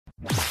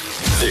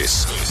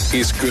This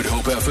is Good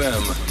Hope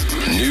FM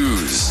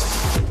News.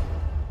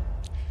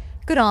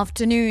 Good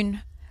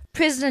afternoon.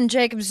 President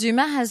Jacob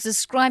Zuma has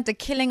described the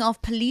killing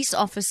of police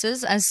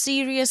officers as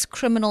serious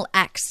criminal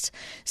acts,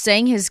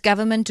 saying his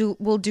government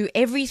will do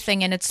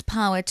everything in its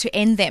power to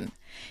end them.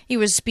 He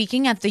was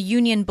speaking at the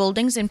Union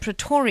Buildings in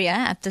Pretoria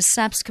at the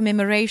SAPS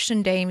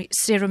Commemoration Day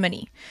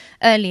ceremony.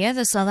 Earlier,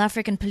 the South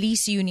African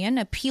Police Union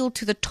appealed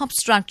to the top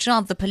structure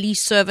of the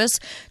police service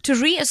to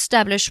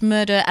re-establish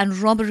murder and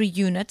robbery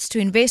units to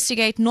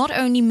investigate not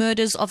only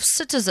murders of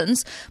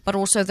citizens, but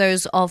also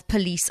those of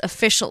police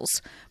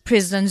officials.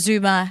 President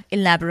Zuma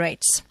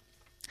elaborates.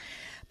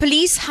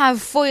 Police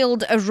have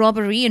foiled a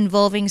robbery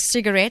involving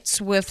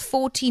cigarettes worth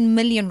 14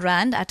 million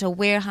rand at a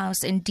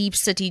warehouse in deep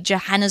city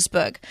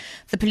Johannesburg.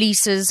 The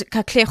police's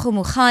Katlego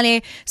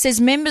Mogale says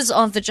members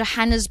of the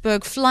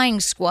Johannesburg Flying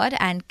Squad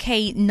and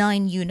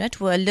K9 unit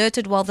were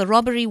alerted while the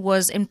robbery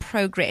was in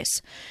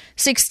progress.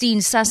 16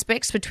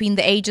 suspects between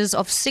the ages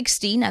of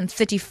 16 and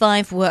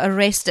 35 were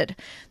arrested.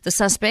 The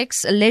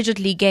suspects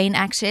allegedly gained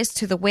access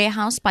to the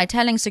warehouse by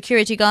telling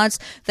security guards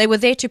they were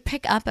there to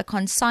pick up a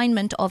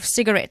consignment of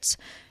cigarettes.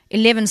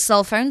 11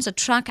 cell phones, a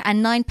truck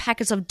and 9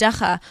 packets of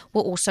dagga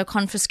were also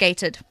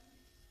confiscated.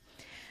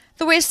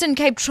 The Western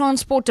Cape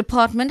Transport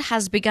Department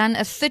has begun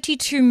a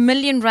 32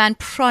 million rand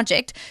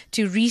project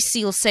to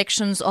reseal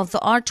sections of the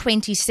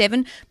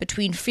R27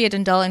 between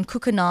Vredendal and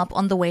Koekenaap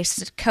on the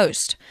west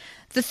coast.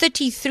 The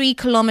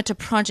 33-kilometre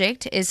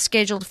project is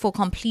scheduled for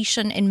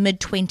completion in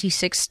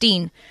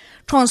mid-2016.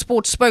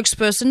 Transport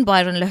spokesperson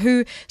Byron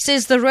Lahu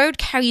says the road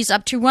carries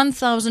up to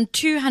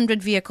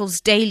 1,200 vehicles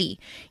daily.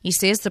 He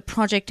says the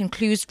project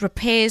includes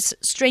repairs,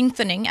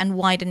 strengthening and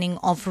widening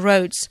of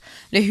roads.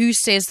 Lahu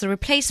says the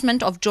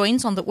replacement of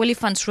joints on the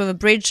Olifants River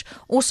Bridge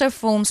also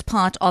forms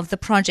part of the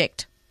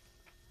project.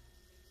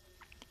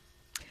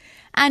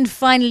 And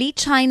finally,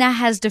 China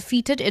has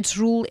defeated its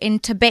rule in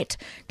Tibet,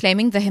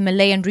 claiming the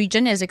Himalayan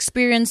region is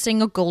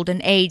experiencing a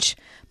golden age.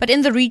 But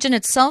in the region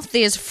itself,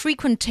 there is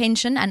frequent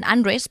tension and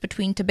unrest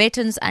between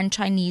Tibetans and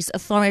Chinese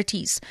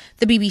authorities.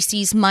 The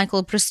BBC's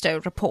Michael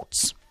Bristow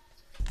reports.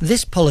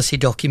 This policy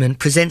document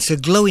presents a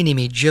glowing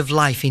image of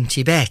life in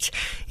Tibet.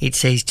 It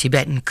says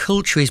Tibetan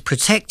culture is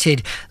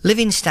protected,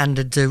 living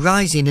standards are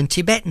rising and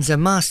Tibetans are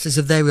masters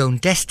of their own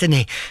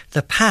destiny.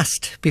 The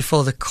past,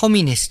 before the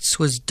communists,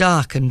 was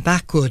dark and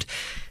backward.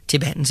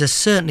 Tibetans are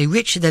certainly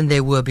richer than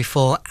they were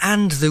before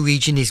and the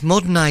region is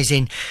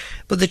modernising.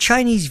 But the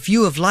Chinese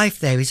view of life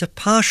there is a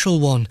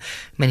partial one.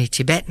 Many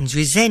Tibetans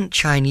resent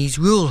Chinese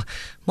rule.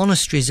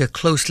 Monasteries are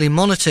closely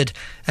monitored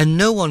and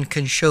no one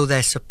can show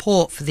their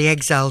support for the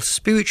exiled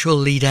spiritual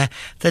leader,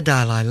 the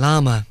Dalai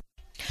Lama.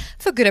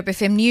 For Good Hope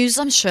FM News,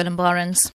 I'm Shirley Barnes.